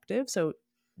perspective? So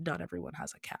not everyone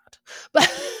has a cat, but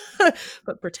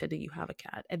but pretending you have a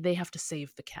cat and they have to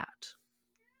save the cat.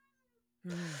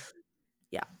 Mm.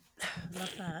 Yeah. I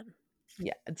love that.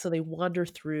 Yeah, and so they wander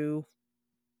through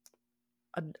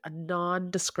a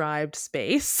non-described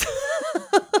space.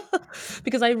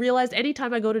 Because I realized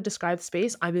anytime I go to describe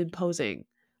space, I'm imposing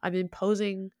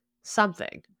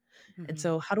something. And Mhm.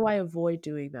 so how do I avoid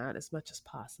doing that as much as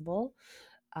possible?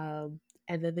 Um,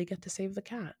 and then they get to save the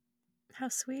cat. How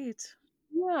sweet.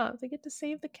 Yeah, they get to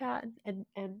save the cat,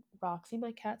 and Roxy,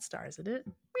 my cat, stars in it.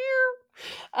 Meow.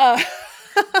 Uh,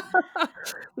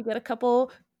 we get a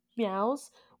couple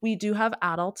meows. We do have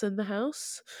adults in the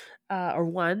house, or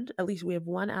one. At least we have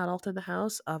one adult in the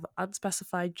house of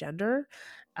unspecified gender,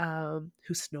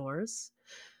 who snores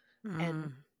and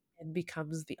Mm. and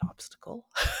becomes the obstacle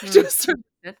to Mm. a certain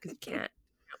extent because you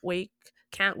wake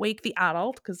can't wake the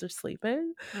adult because they're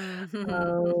sleeping. Mhm.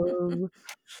 Um,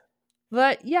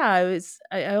 but yeah,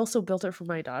 I also built it for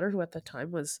my daughter, who at the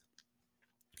time was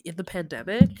in the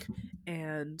pandemic,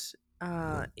 and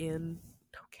in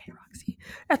okay, Roxy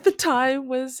at the time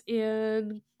was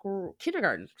in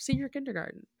kindergarten, senior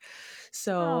kindergarten.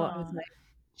 So I was Oh, like,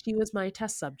 she was my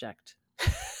test subject.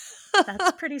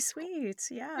 that's pretty sweet.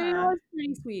 It Yeah. was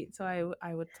pretty sweet. So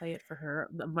I would play it for her.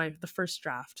 The first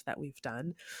draft that we've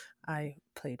done, I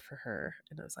played for her,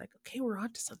 and I was like, okay, we're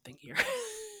on to something here.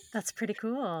 That's pretty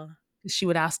cool. She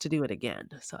would ask to do it again,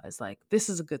 so I was like, this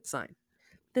is a good sign.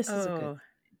 This is a good, Oh,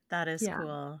 that is yeah.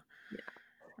 cool. Yeah.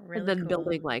 And Really then cool.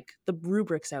 building like the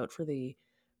rubrics out for the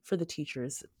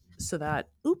teachers, so that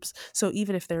oops, so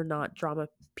even if they're not drama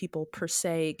people per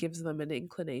se, it gives them an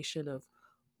inclination of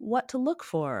what to look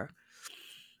for,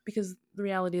 because the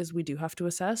reality is we do have to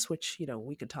assess, which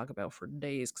we can talk about for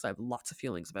days because I have lots of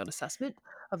feelings about assessment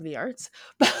of the arts.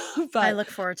 I But look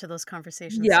forward to those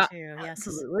conversations yeah, too. Yes.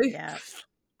 absolutely. Yeah.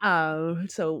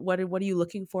 So what are you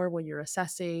looking for when you're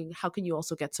assessing? How can you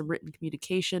also get some written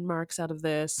communication marks out of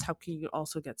this? How can you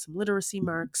also get some literacy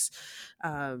marks,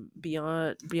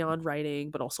 beyond writing,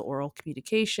 but also oral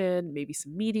communication, maybe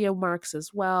some media marks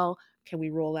as well? Can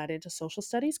we roll that into social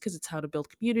studies because it's how to build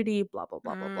community? Blah blah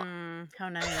blah blah How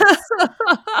nice.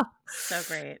 blah. So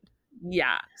great.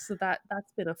 Yeah, so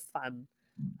that's been a fun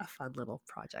little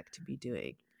project to be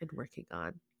doing and working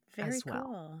on Very as well.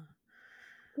 cool.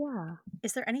 Yeah.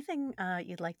 Is there anything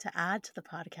you'd like to add to the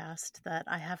podcast that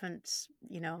I haven't,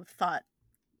 thought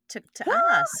to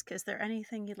ask? Is there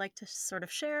anything you'd like to sort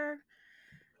of share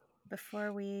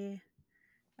before we,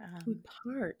 We um,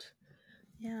 part.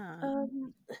 yeah.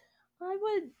 Um, I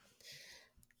would.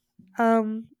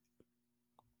 Um,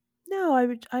 no,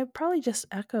 I'd probably just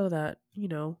echo that.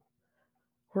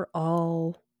 We're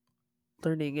all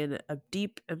learning, and a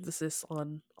deep emphasis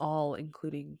on all,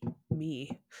 including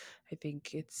me. I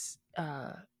think it's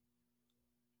an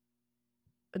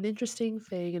interesting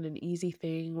thing and an easy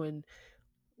thing when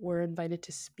we're invited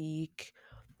to speak,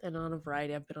 and on a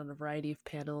variety. I've been on a variety of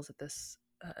panels at this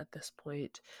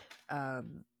point.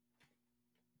 Um,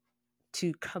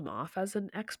 to come off as an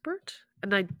expert,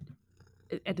 and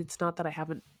it's not that I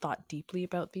haven't thought deeply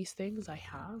about these things. I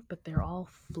have, but they're all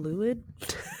fluid.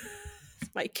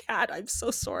 My cat, I'm so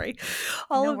sorry.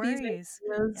 All No of these worries.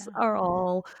 ideas Yeah. are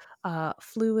all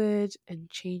fluid and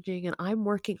changing, and I'm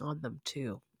working on them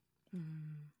too.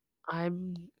 Mm.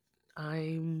 I'm,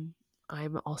 I'm,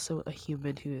 I'm also a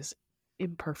human who is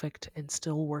imperfect and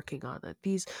still working on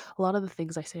it. A lot of the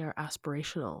things I say are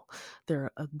aspirational.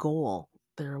 They're a goal.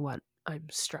 They're what I'm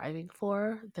striving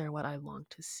for. They're what I long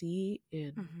to see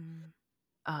Hmm.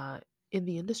 uh, in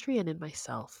the industry and in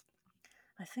myself.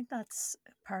 I think that's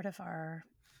part of our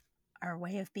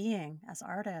way of being as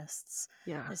artists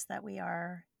Yeah. is that we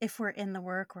are, if we're in the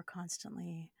work, we're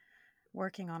constantly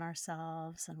working on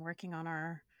ourselves and working on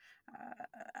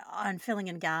filling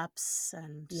in gaps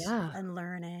Yeah, and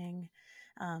learning.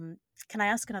 Um, can I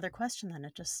ask another question then?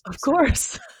 It just of sort of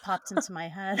course. popped into my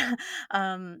head.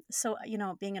 So,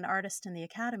 being an artist in the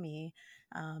academy,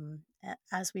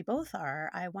 as we both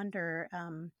are, I wonder,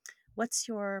 what's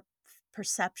your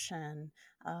perception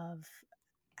of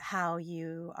how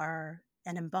you are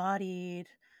an embodied,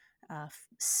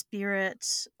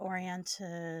 spirit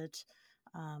oriented,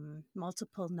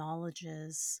 multiple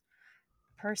knowledges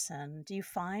person? Do you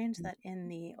find that in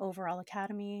the overall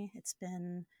academy it's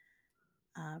been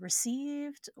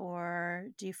received, or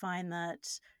do you find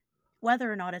that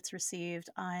whether or not it's received,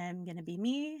 I'm going to be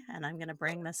me and I'm going to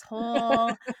bring this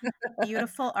whole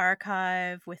beautiful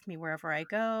archive with me wherever I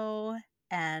go?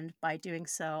 And by doing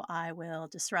so, I will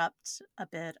disrupt a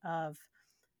bit of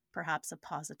perhaps a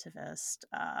positivist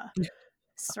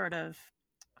sort of,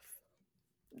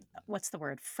 what's the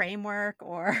word, framework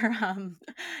or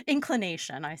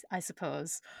inclination, I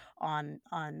suppose, on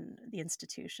the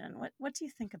institution. What do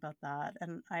you think about that?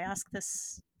 And I ask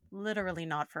this literally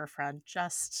not for a friend,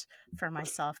 just for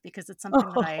myself, because it's something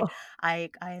that I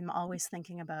am always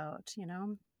thinking about.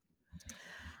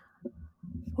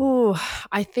 Oh,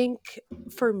 I think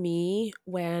for me,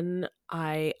 when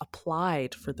I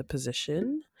applied for the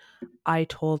position, I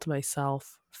told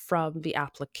myself from the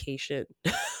application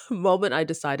moment I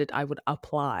decided I would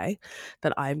apply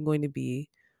that I'm going to be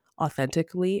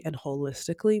authentically and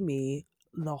holistically me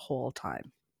the whole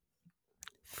time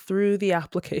through the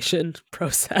application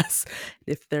process.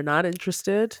 If they're not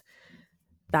interested,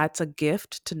 that's a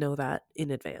gift to know that in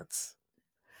advance.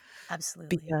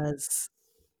 Absolutely. Because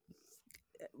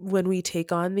when we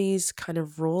take on these kind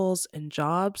of roles and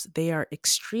jobs, they are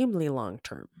extremely long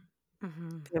term.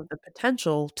 Hmm. They have the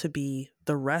potential to be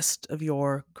the rest of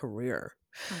your career.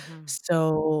 Hmm.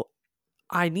 So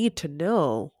I need to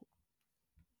know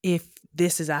if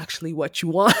this is actually what you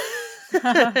want.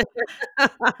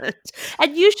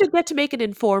 And you should get to make an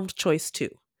informed choice too.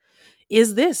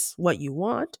 Is this what you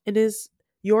want? And is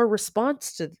your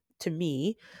response to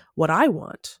me what I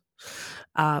want?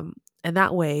 And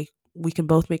that way we can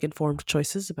both make informed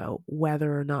choices about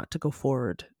whether or not to go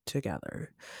forward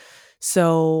together.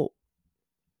 So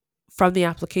from the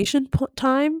application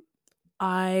time,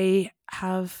 I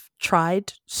have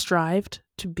strived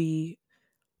to be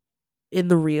in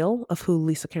the real of who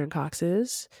Lisa Karen Cox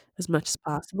is as much as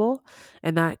possible.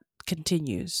 And that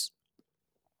continues.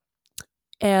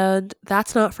 And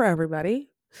that's not for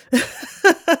everybody.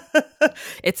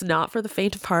 It's not for the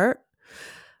faint of heart.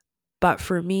 But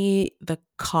for me, the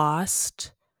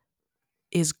cost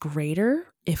is greater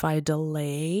if I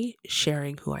delay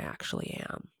sharing who I actually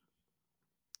am.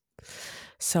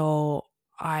 So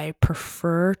I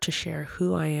prefer to share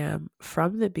who I am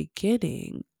from the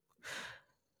beginning.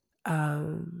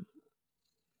 Um,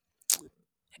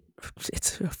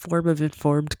 it's a form of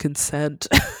informed consent.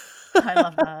 I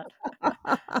love that.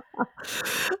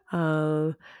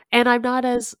 uh, and I'm not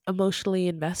as emotionally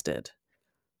invested,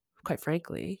 quite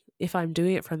frankly. If I'm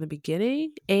doing it from the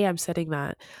beginning, I'm setting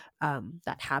that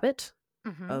habit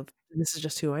Hmm. of this is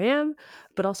just who I am,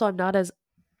 but also I'm not as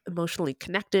emotionally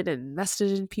connected and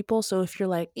invested in people. So if you're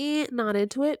like, not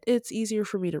into it, it's easier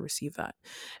for me to receive that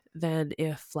than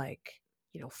if, like,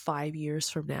 5 years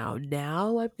from now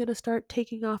I'm going to start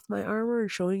taking off my armor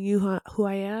and showing you who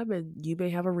I am. And you may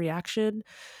have a reaction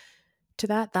to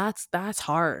that. That's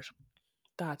hard.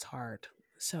 That's hard.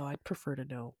 So I'd prefer to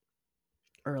know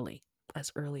early,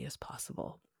 as early as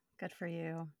possible. Good for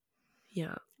you.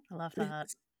 Yeah. I love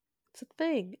that. It's a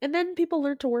thing. And then people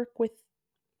learn to work with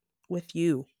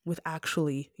you, with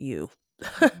actually you.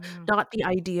 Hmm. Not the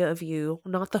idea of you,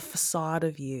 not the facade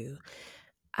of you.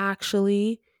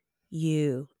 Actually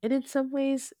you. And in some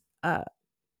ways,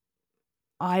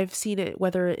 I've seen it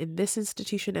whether in this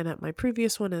institution and at my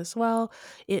previous one as well,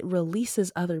 it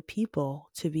releases other people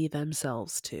to be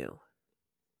themselves too.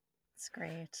 It's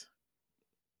great.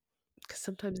 Because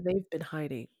sometimes they've been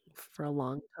hiding for a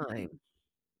long time.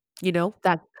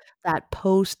 That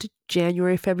post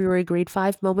January, February grade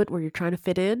 5 moment where you're trying to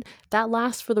fit in, that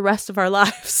lasts for the rest of our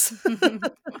lives.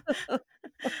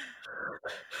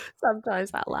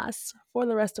 Sometimes that lasts for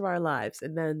the rest of our lives.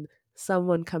 And then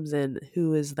someone comes in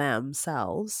who is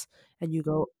themselves and you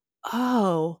go,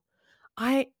 "Oh,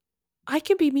 I I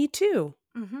can be me too."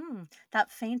 Hmm.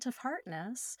 That faint of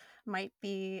heartness might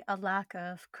be a lack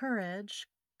of courage,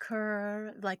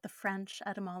 cœur, like the French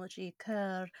etymology,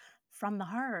 cœur, from the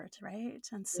heart, right?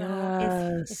 And so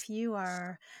Yes. if you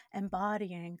are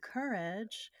embodying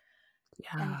courage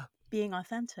and Yeah. being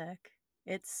authentic,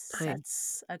 it I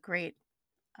sets a great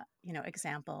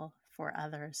example for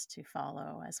others to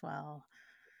follow as well.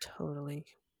 Totally.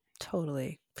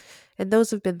 Totally. And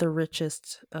those have been the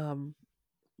richest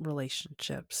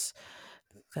relationships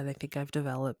that I think I've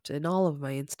developed in all of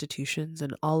my institutions,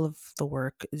 and all of the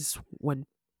work is when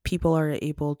people are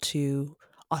able to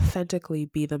authentically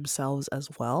be themselves as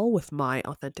well with my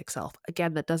authentic self.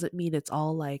 Again, that doesn't mean it's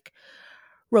all like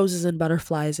roses and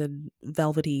butterflies and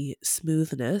velvety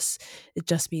smoothness. It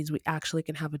just means we actually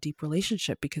can have a deep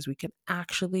relationship because we can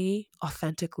actually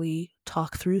authentically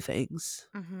talk through things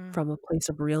Hmm. from a place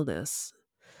of realness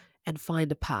and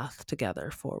find a path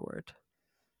together forward.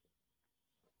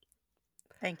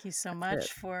 Thank you so That's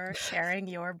much for sharing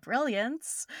your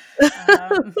brilliance,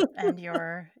 it. and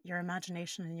your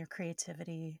imagination and your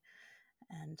creativity,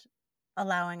 and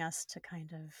allowing us to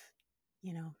kind of,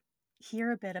 you know,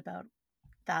 hear a bit about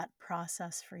that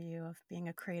process for you of being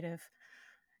a creative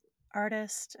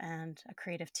artist and a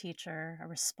creative teacher, a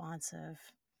responsive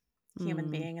human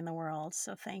Mm. being in the world.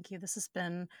 So thank you. This has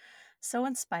been so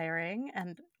inspiring.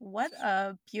 And what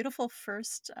a beautiful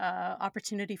first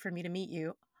opportunity for me to meet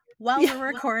you while Yeah, we're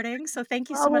recording. So thank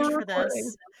you so while much we're for recording.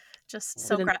 this. Just It's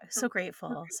so been an so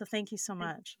grateful. So thank you so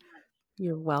much.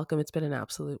 You're welcome. It's been an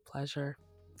absolute pleasure. I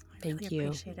really Thank you.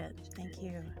 appreciate it. Thank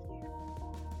you.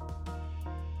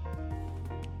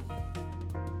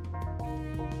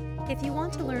 If you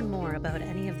want to learn more about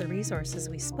any of the resources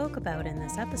we spoke about in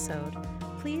this episode,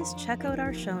 please check out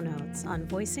our show notes on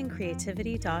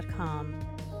voicingcreativity.com,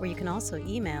 where you can also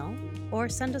email or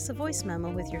send us a voice memo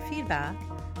with your feedback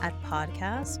at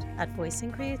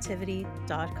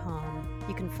podcast@voicingcreativity.com.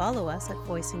 You can follow us at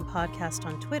Voicing Podcast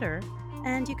on Twitter,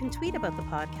 and you can tweet about the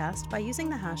podcast by using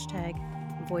the hashtag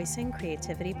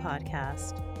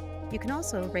VoicingCreativityPodcast. You can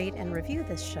also rate and review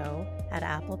this show at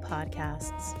Apple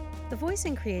Podcasts. The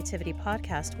Voicing Creativity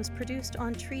podcast was produced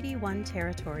on Treaty 1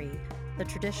 territory, the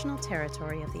traditional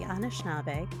territory of the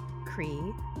Anishinaabe,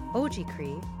 Cree,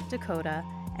 Oji-Cree, Dakota,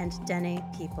 and Dene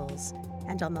peoples,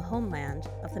 and on the homeland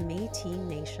of the Métis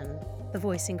Nation. The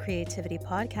Voicing Creativity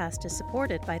podcast is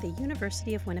supported by the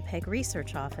University of Winnipeg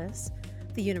Research Office,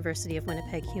 the University of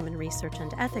Winnipeg Human Research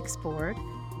and Ethics Board,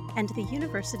 and the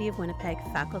University of Winnipeg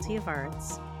Faculty of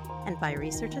Arts, and by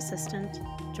research assistant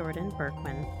Jordan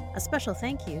Berkwin. A special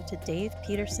thank you to Dave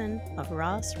Peterson of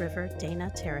Ross River Dana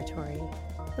Territory.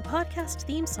 The podcast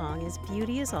theme song is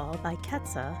Beauty Is All by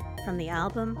Ketsa from the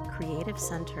album Creative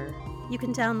Center. You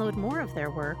can download more of their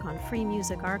work on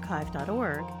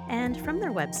freemusicarchive.org and from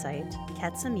their website,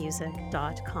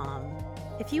 ketsamusic.com.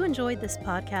 If you enjoyed this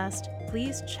podcast,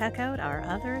 please check out our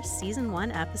other Season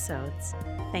 1 episodes.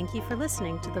 Thank you for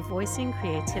listening to the Voicing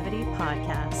Creativity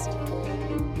podcast.